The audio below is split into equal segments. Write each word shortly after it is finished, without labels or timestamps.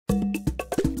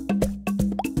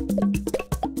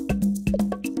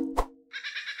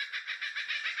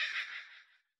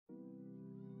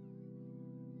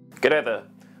G'day there,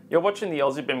 you're watching the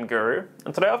Aussie BIM Guru,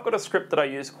 and today I've got a script that I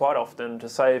use quite often to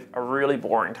save a really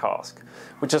boring task,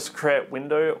 which is to create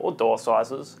window or door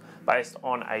sizes based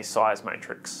on a size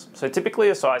matrix. So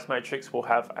typically a size matrix will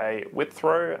have a width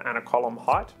row and a column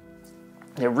height.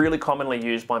 They're really commonly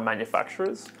used by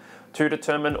manufacturers to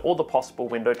determine all the possible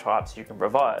window types you can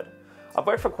provide. I've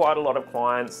worked for quite a lot of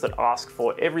clients that ask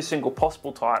for every single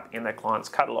possible type in their client's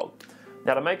catalogue.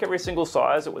 Now to make every single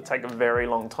size, it would take a very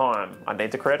long time. I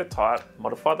need to create a type,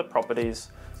 modify the properties,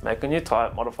 make a new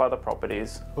type, modify the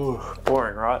properties. Ooh,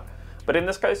 boring, right? But in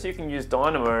this case, you can use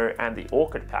Dynamo and the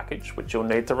Orchid package, which you'll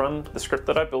need to run the script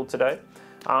that I built today,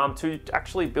 to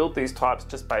actually build these types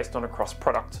just based on a cross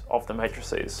product of the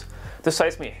matrices. This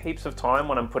saves me heaps of time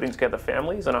when I'm putting together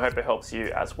families, and I hope it helps you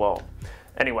as well.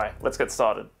 Anyway, let's get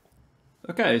started.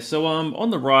 Okay, so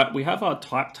on the right, we have our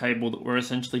type table that we're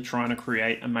essentially trying to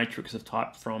create a matrix of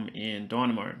type from in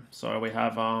Dynamo. So we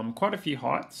have quite a few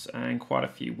heights and quite a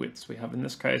few widths. We have in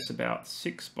this case about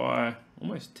 6 by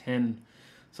almost 10.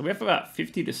 So we have about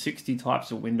 50 to 60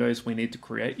 types of windows we need to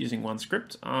create using one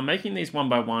script. Making these one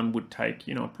by one would take,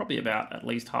 probably about at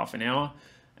least half an hour.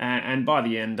 And by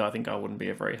the end, I think I wouldn't be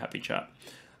a very happy chap.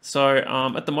 So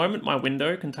at the moment, my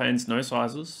window contains no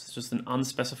sizes, it's just an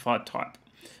unspecified type.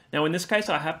 Now in this case,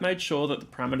 I have made sure that the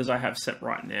parameters I have set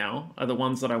right now are the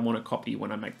ones that I want to copy when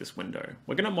I make this window.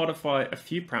 We're going to modify a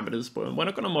few parameters, but we're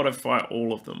not going to modify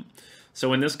all of them.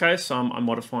 So in this case, I'm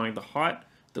modifying the height,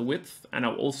 the width, and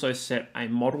I'll also set a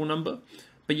model number.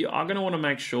 But you are going to want to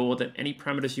make sure that any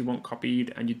parameters you want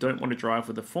copied and you don't want to drive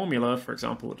with a formula, for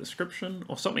example, a description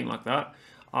or something like that,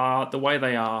 are the way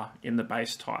they are in the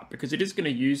base type, because it is going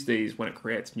to use these when it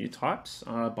creates new types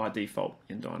by default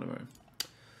in Dynamo.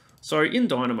 So in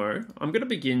Dynamo, I'm going to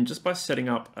begin just by setting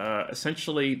up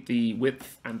essentially the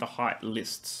width and the height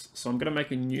lists. So I'm going to make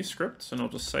a new script and I'll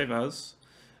just save as.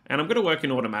 And I'm going to work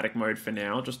in automatic mode for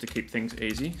now, just to keep things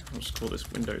easy. I'll just call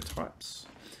this window types.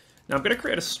 Now I'm going to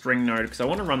create a string node because I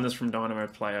want to run this from Dynamo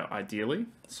Player ideally.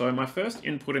 So my first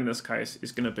input in this case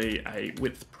is going to be a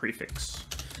width prefix.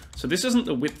 So this isn't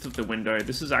the width of the window,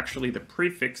 this is actually the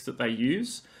prefix that they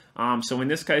use. So in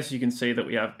this case, you can see that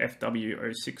we have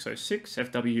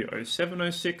FW0606,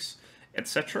 FW0706,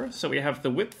 etc. So we have the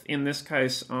width in this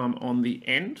case on the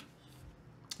end.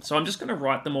 So I'm just going to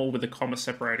write them all with a comma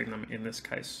separating them in this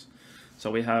case.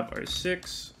 So we have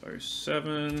 06,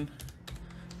 07,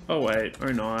 08,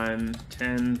 09,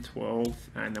 10, 12,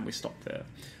 and then we stop there.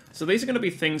 So these are going to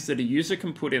be things that a user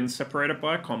can put in separated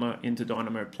by a comma into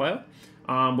Dynamo Player,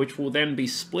 which will then be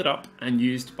split up and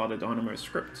used by the Dynamo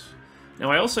script. Now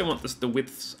I also want the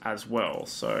widths as well.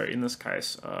 So in this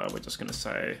case, we're just going to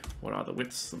say what are the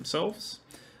widths themselves.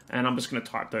 And I'm just going to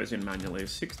type those in manually.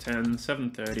 610,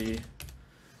 730,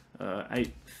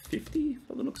 850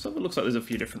 by the looks of it. It looks like there's a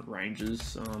few different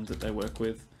ranges that they work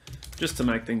with, just to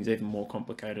make things even more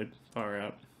complicated. Far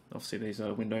out. Obviously these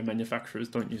window manufacturers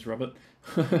don't use Revit.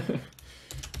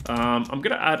 I'm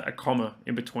going to add a comma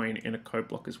in between in a code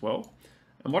block as well.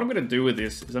 And what I'm going to do with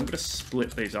this is I'm going to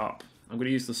split these up. I'm going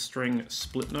to use the string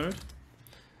split node.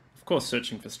 Of course,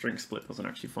 searching for string split doesn't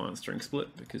actually find string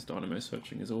split because Dynamo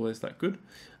searching is always that good.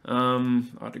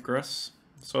 I digress.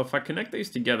 So if I connect these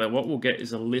together, what we'll get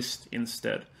is a list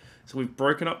instead. So we've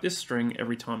broken up this string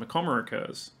every time a comma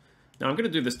occurs. Now I'm going to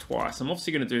do this twice. I'm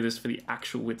obviously going to do this for the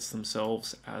actual widths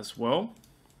themselves as well.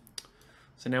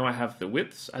 So now I have the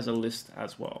widths as a list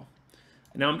as well.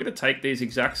 Now I'm going to take these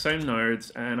exact same nodes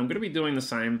and I'm going to be doing the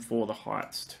same for the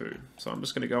heights too. So I'm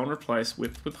just going to go and replace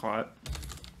width with height.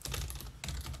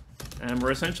 And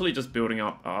we're essentially just building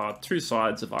up two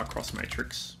sides of our cross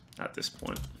matrix at this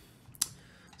point.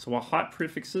 So our height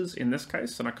prefixes in this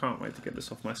case, and I can't wait to get this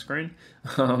off my screen,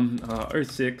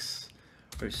 06,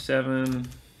 07,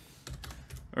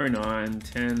 09,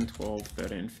 10, 12,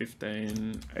 13,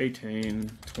 15,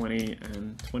 18, 20,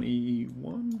 and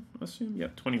 21, I assume?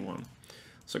 Yep, 21.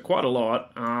 So quite a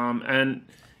lot. And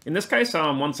in this case,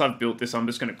 once I've built this, I'm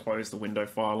just going to close the window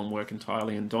file and work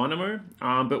entirely in Dynamo.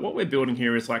 But what we're building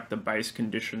here is like the base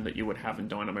condition that you would have in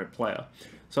Dynamo Player.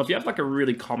 So if you have like a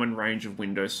really common range of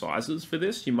window sizes for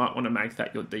this, you might want to make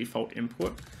that your default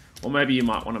input, or maybe you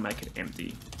might want to make it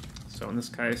empty. So in this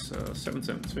case,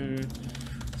 772.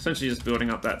 Essentially just building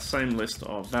up that same list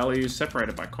of values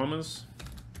separated by commas.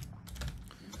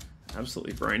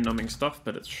 Absolutely brain-numbing stuff,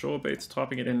 but it sure beats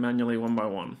typing it in manually one by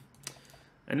one.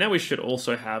 And now we should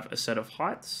also have a set of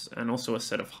heights and also a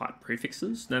set of height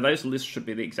prefixes. Now those lists should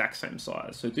be the exact same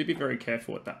size, so do be very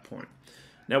careful at that point.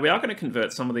 Now we are going to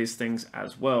convert some of these things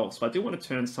as well, so I do want to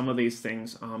turn some of these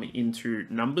things into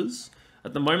numbers.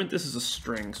 At the moment this is a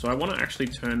string, so I want to actually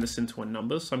turn this into a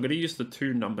number, so I'm going to use the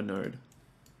toNumber node.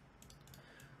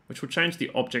 which will change the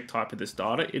object type of this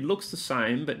data. It looks the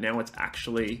same, but now it's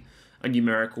actually a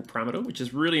numerical parameter, which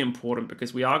is really important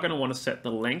because we are going to want to set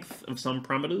the length of some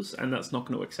parameters, and that's not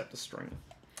going to accept a string.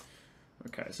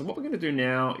 Okay, so what we're going to do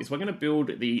now is we're going to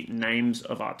build the names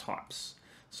of our types.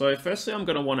 So firstly, I'm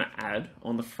going to want to add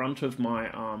on the front of my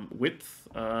width,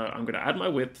 I'm going to add my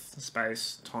width,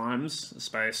 space, times,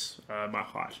 space, my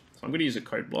height. So I'm going to use a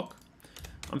code block.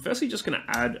 I'm firstly just going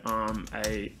to add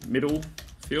a middle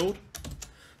field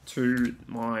to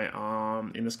my,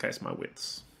 in this case, my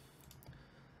widths.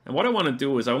 And what I want to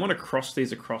do is I want to cross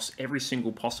these across every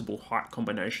single possible height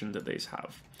combination that these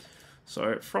have.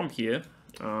 So from here,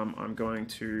 I'm going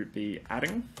to be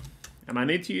adding, and I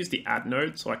need to use the add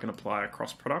node so I can apply a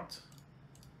cross product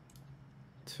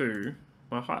to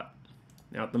my height.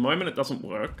 Now at the moment it doesn't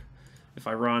work. If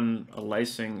I run a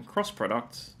lacing cross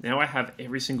product, now I have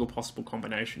every single possible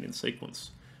combination in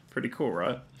sequence. Pretty cool,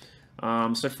 right?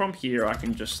 So from here I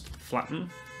can just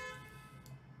flatten.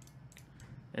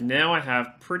 And now I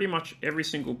have pretty much every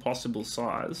single possible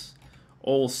size,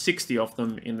 all 60 of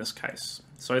them in this case.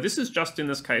 So this is just in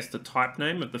this case the type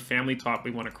name of the family type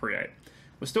we want to create.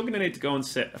 We're still going to need to go and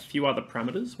set a few other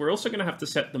parameters. We're also going to have to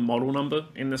set the model number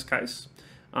in this case.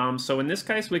 So in this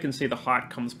case we can see the height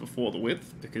comes before the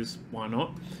width, because why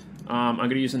not? I'm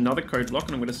going to use another code block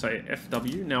and I'm going to say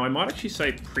FW. Now I might actually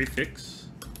say prefix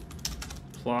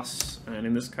plus, and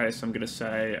in this case I'm going to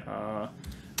say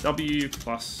W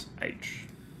plus H.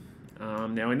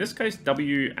 Now in this case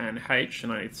W and H,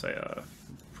 and I need to say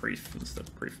pref instead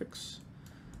of prefix.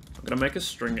 I'm going to make a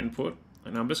string input,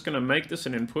 and I'm just going to make this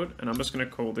an input, and I'm just going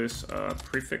to call this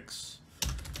prefix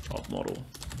of model.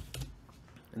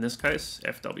 In this case,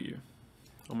 FW.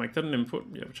 I'll make that an input,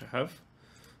 yeah, which I have.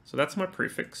 So that's my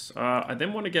prefix. I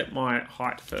then want to get my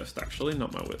height first, actually,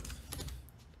 not my width.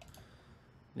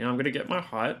 Now I'm going to get my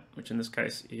height, which in this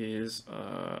case is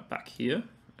back here,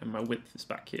 and my width is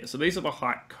back here. So these are the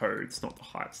height codes, not the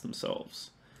heights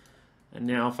themselves. And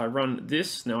now if I run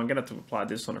this, now I'm going to have to apply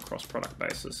this on a cross-product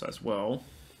basis as well.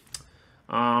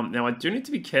 Now I do need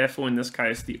to be careful in this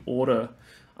case, the order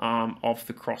of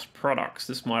the cross products.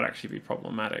 This might actually be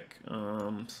problematic.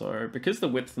 So because the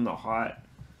width and the height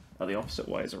are the opposite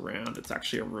ways around, it's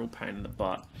actually a real pain in the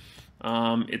butt.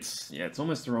 It's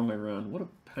almost the wrong way around. What a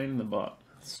pain in the butt.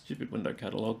 Stupid window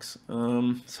catalogs.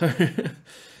 So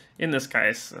in this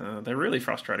case, they're really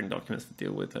frustrating documents to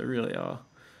deal with. They really are.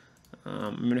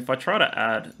 I mean, if I try to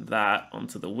add that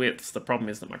onto the widths, the problem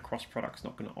is that my cross product's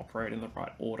not going to operate in the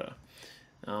right order.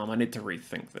 I need to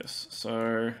rethink this.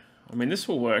 So, I mean, this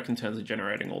will work in terms of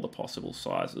generating all the possible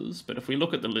sizes, but if we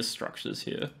look at the list structures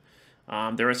here,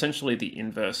 they're essentially the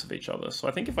inverse of each other. So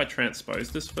I think if I transpose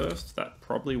this first, that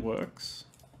probably works.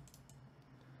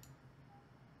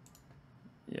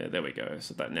 Yeah, there we go.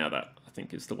 So that now that I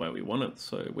think is the way we want it.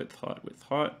 So width, height, width,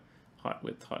 height, height,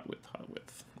 width, height, width, height,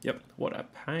 width. Yep, what a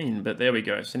pain, but there we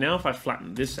go. So now if I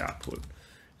flatten this output,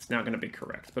 it's now going to be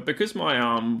correct. But because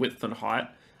my width and height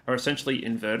are essentially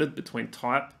inverted between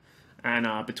type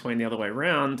and between the other way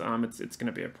around, it's going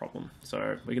to be a problem.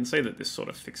 So we can see that this sort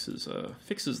of fixes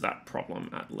that problem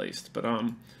at least. But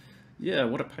yeah,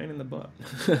 what a pain in the butt.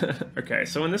 Okay,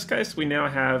 so in this case, we now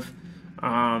have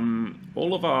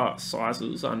all of our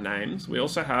sizes, our names. We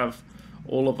also have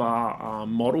all of our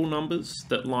model numbers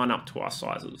that line up to our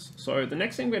sizes. So the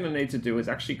next thing we're going to need to do is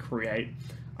actually create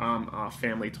our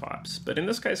family types. But in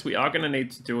this case, we are going to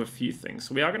need to do a few things.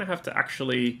 So we are going to have to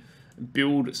actually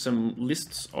build some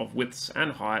lists of widths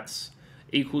and heights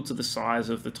equal to the size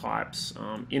of the types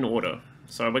in order.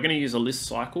 So we're going to use a list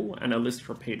cycle and a list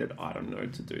repeated item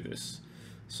node to do this.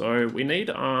 So we need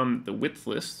the width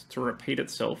list to repeat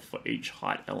itself for each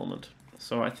height element.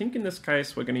 So I think in this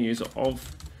case, we're going to use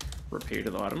of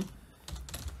repeated item.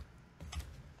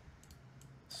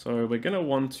 So we're going to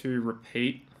want to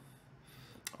repeat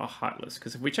our height list,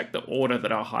 because if we check the order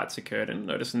that our heights occurred in,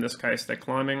 notice in this case they're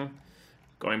climbing,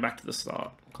 going back to the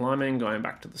start, climbing, going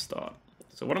back to the start.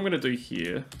 So what I'm going to do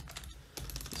here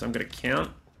is I'm going to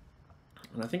count,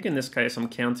 and I think in this case I'm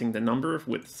counting the number of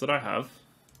widths that I have.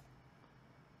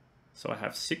 So I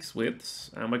have 6 widths,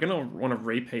 and we're going to want to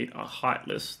repeat our height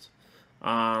list,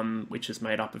 which is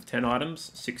made up of 10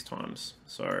 items 6 times.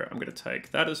 So I'm going to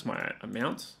take that as my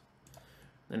amount.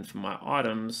 Then for my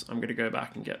items, I'm going to go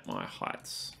back and get my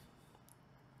heights.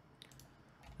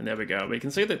 And there we go. We can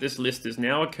see that this list is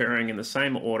now occurring in the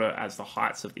same order as the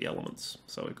heights of the elements.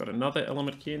 So we've got another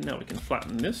element here. Now we can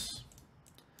flatten this.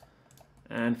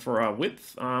 And for our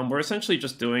width, we're essentially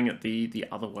just doing it the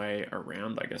other way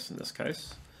around, I guess, in this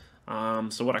case.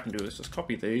 So what I can do is just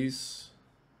copy these.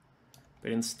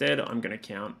 But instead, I'm going to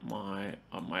count my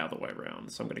other way around.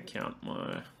 So I'm going to count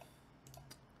my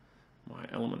my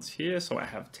elements here. So I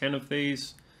have 10 of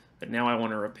these, but now I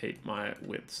want to repeat my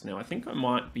widths. Now I think I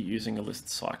might be using a list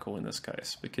cycle in this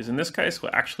case, because in this case, we're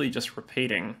actually just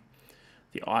repeating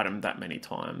the item that many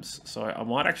times. So I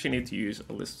might actually need to use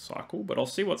a list cycle, but I'll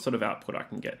see what sort of output I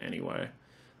can get anyway.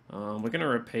 We're going to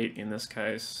repeat, in this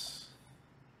case,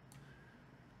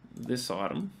 this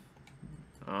item.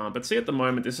 But see, at the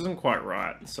moment, this isn't quite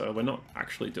right. So we're not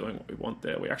actually doing what we want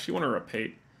there. We actually want to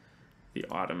repeat the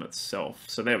item itself.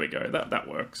 So there we go, that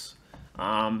works.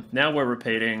 Now we're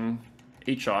repeating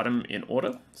each item in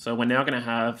order. So we're now going to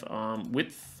have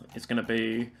width is going to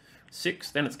be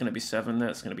 6, then it's going to be 7, then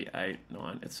it's going to be 8,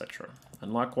 9, etc.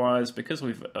 And likewise, because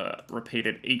we've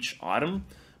repeated each item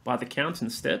by the count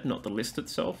instead, not the list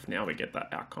itself, now we get that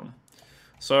outcome.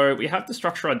 So we have to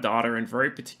structure our data in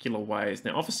very particular ways.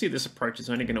 Now, obviously, this approach is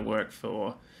only going to work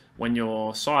for when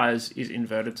your size is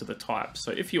inverted to the type.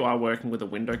 So if you are working with a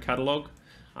window catalog,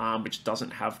 which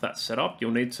doesn't have that set up,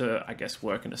 you'll need to, I guess,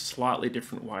 work in a slightly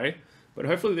different way. But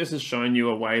hopefully this has shown you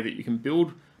a way that you can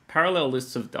build parallel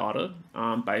lists of data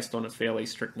based on a fairly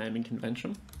strict naming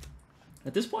convention.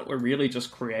 At this point, we're really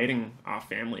just creating our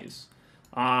families.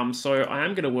 So I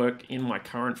am going to work in my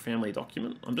current family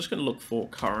document. I'm just going to look for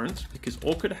current, because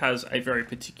Orchid has a very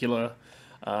particular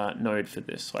node for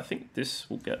this. So I think this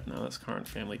will get, no, that's current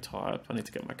family type. I need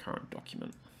to get my current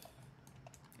document.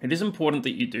 It is important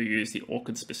that you do use the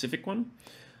Orchid specific one.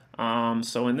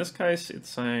 So in this case, it's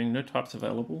saying no types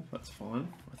available. That's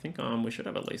fine. I think we should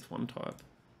have at least one type,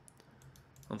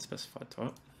 unspecified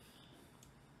type.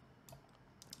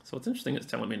 So what's interesting, it's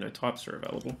telling me no types are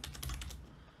available.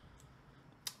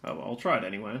 Oh, well, I'll try it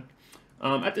anyway.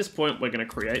 At this point, we're going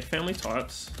to create family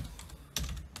types.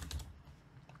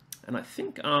 And I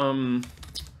think I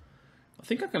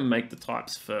can make the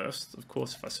types first. Of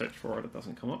course, if I search for it, it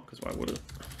doesn't come up, because why would it?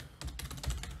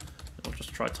 I'll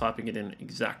just try typing it in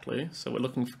exactly. So we're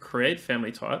looking for create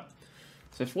family type.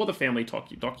 So for the family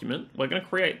document, we're going to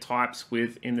create types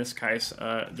with, in this case,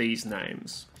 these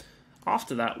names.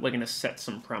 After that, we're going to set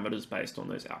some parameters based on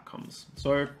those outcomes.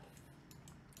 So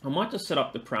I might just set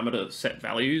up the parameter set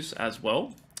values as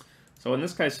well. So in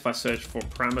this case, if I search for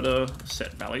parameter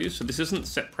set values, so this isn't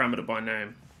set parameter by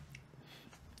name.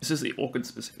 This is the Orchid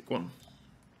specific one.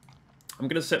 I'm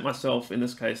going to set myself, in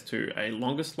this case, to a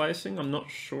longest lacing. I'm not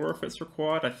sure if it's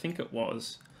required. I think it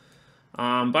was.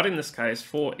 But in this case,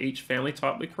 for each family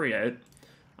type we create,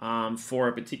 for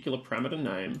a particular parameter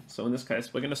name, so in this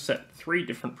case, we're going to set 3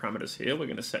 different parameters here. We're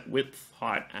going to set width,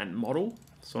 height, and model.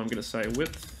 So I'm going to say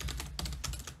width,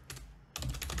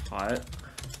 height,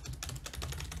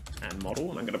 and model,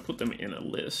 and I'm going to put them in a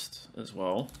list as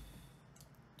well.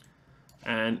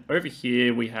 And over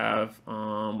here we have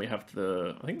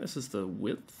the, I think this is the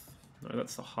width. No,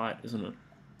 that's the height, isn't it?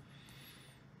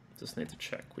 Just need to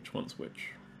check which one's which.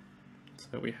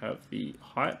 So we have the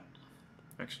height,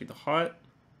 actually the height,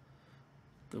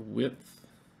 the width,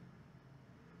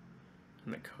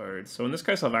 and the code. So in this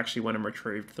case, I've actually went and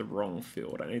retrieved the wrong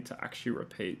field. I need to actually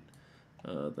repeat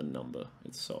the number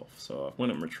itself. So I've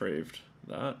went and retrieved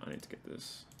that. I need to get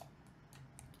this.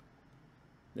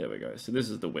 There we go. So this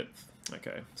is the width.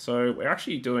 Okay, so we're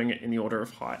actually doing it in the order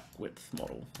of height, width,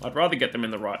 model. I'd rather get them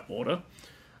in the right order.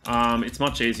 It's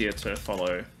much easier to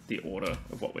follow the order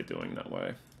of what we're doing that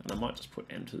way. And I might just put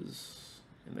enters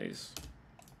in these.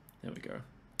 There we go.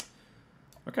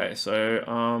 Okay, so,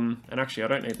 and actually I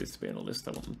don't need this to be in a list.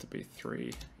 I want them to be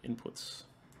 3 inputs.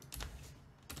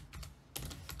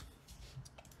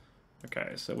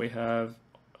 Okay, so we have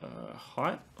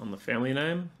height on the family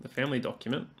name, the family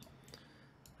document,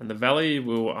 and the value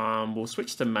we'll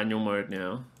switch to manual mode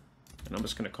now, and I'm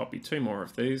just going to copy 2 more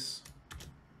of these.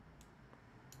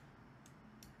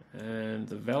 And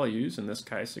the values in this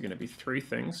case are going to be 3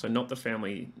 things, so not the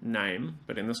family name,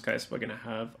 but in this case we're going to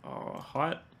have our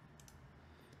height,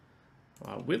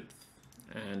 our width,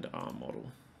 and our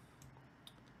model.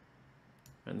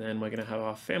 And then we're going to have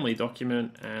our family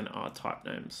document and our type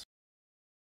names.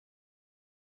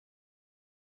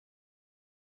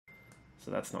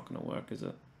 So that's not going to work, is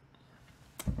it?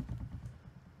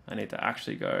 I need to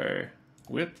actually go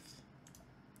width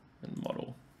and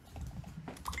model.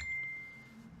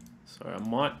 So I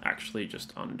might actually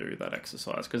just undo that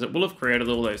exercise because it will have created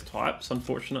all those types,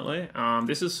 unfortunately.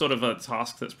 This is sort of a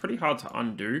task that's pretty hard to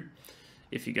undo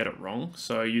if you get it wrong.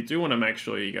 So you do want to make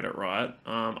sure you get it right.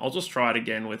 I'll just try it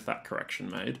again with that correction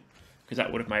made because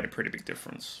that would have made a pretty big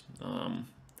difference,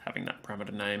 having that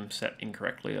parameter name set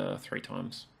incorrectly 3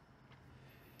 times.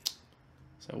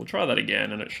 So we'll try that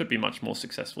again and it should be much more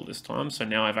successful this time. So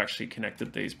now I've actually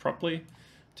connected these properly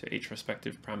to each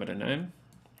respective parameter name.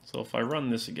 So if I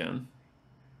run this again,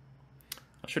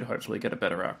 I should hopefully get a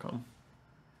better outcome.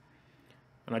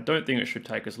 And I don't think it should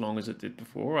take as long as it did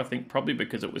before. I think probably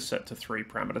because it was set to 3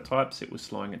 parameter types, it was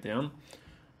slowing it down.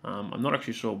 I'm not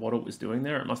actually sure what it was doing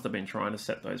there. It must have been trying to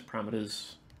set those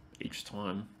parameters each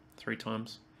time, 3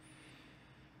 times.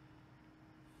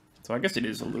 So I guess it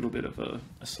is a little bit of a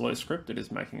slow script. It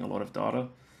is making a lot of data.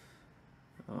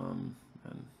 And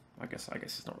I guess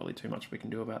there's not really too much we can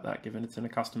do about that given it's in a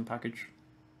custom package.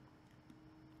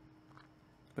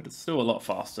 But it's still a lot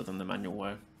faster than the manual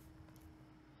way.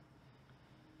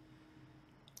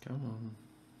 Come on.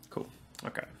 Cool.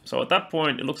 Okay, so at that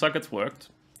point, it looks like it's worked.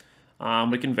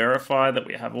 We can verify that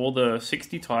we have all the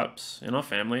 60 types in our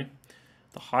family.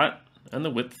 The height and the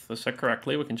width are set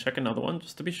correctly. We can check another one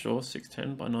just to be sure.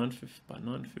 610 by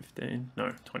 915. No,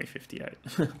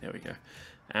 2058. There we go.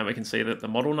 And we can see that the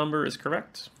model number is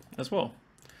correct as well.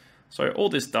 So all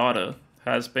this data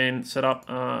has been set up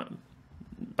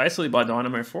basically by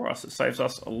Dynamo for us. It saves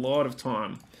us a lot of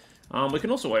time. We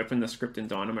can also open the script in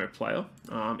Dynamo Player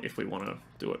if we want to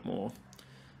do it more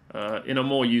in a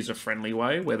more user-friendly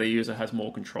way, where the user has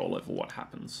more control over what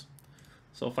happens.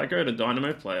 So if I go to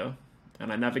Dynamo Player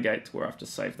and I navigate to where I have to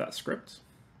save that script,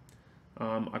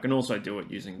 I can also do it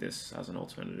using this as an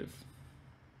alternative.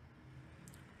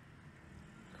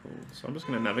 Cool. So I'm just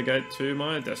going to navigate to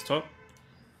my desktop,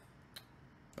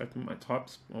 open my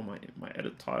types or my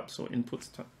edit types or inputs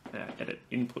edit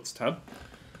inputs tab.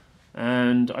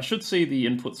 And I should see the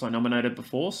inputs I nominated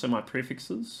before, so my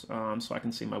prefixes. So I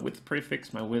can see my width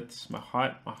prefix, my widths, my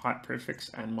height prefix,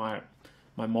 and my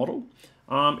model.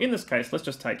 In this case, let's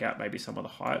just take out maybe some of the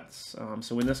heights.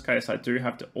 So in this case, I do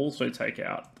have to also take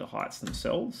out the heights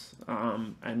themselves.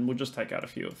 And we'll just take out a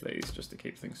few of these just to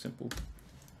keep things simple.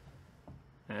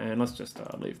 And let's just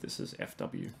leave this as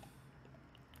FW,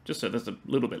 just so there's a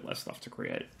little bit less stuff to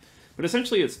create. But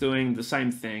essentially it's doing the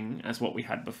same thing as what we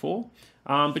had before,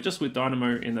 but just with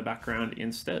Dynamo in the background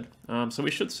instead. So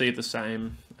we should see the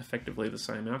same, effectively the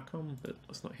same outcome, but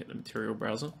let's not hit the material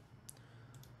browser.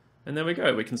 And there we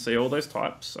go, we can see all those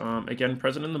types, again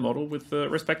present in the model with the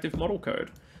respective model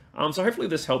code. So hopefully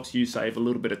this helps you save a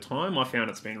little bit of time. I found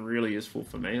it's been really useful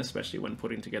for me, especially when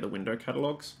putting together window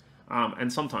catalogs.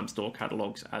 And sometimes door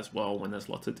catalogs as well when there's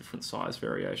lots of different size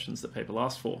variations that people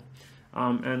ask for.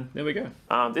 And there we go.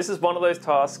 This is one of those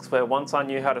tasks where once I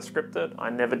knew how to script it, I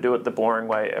never do it the boring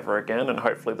way ever again, and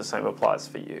hopefully the same applies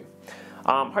for you.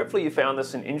 Hopefully you found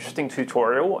this an interesting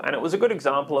tutorial, and it was a good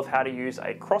example of how to use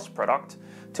a cross product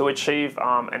to achieve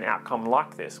an outcome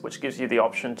like this, which gives you the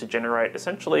option to generate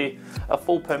essentially a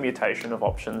full permutation of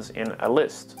options in a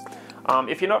list.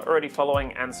 If you're not already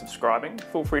following and subscribing,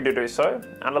 feel free to do so,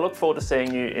 and I look forward to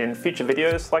seeing you in future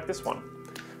videos like this one.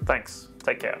 Thanks,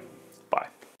 take care.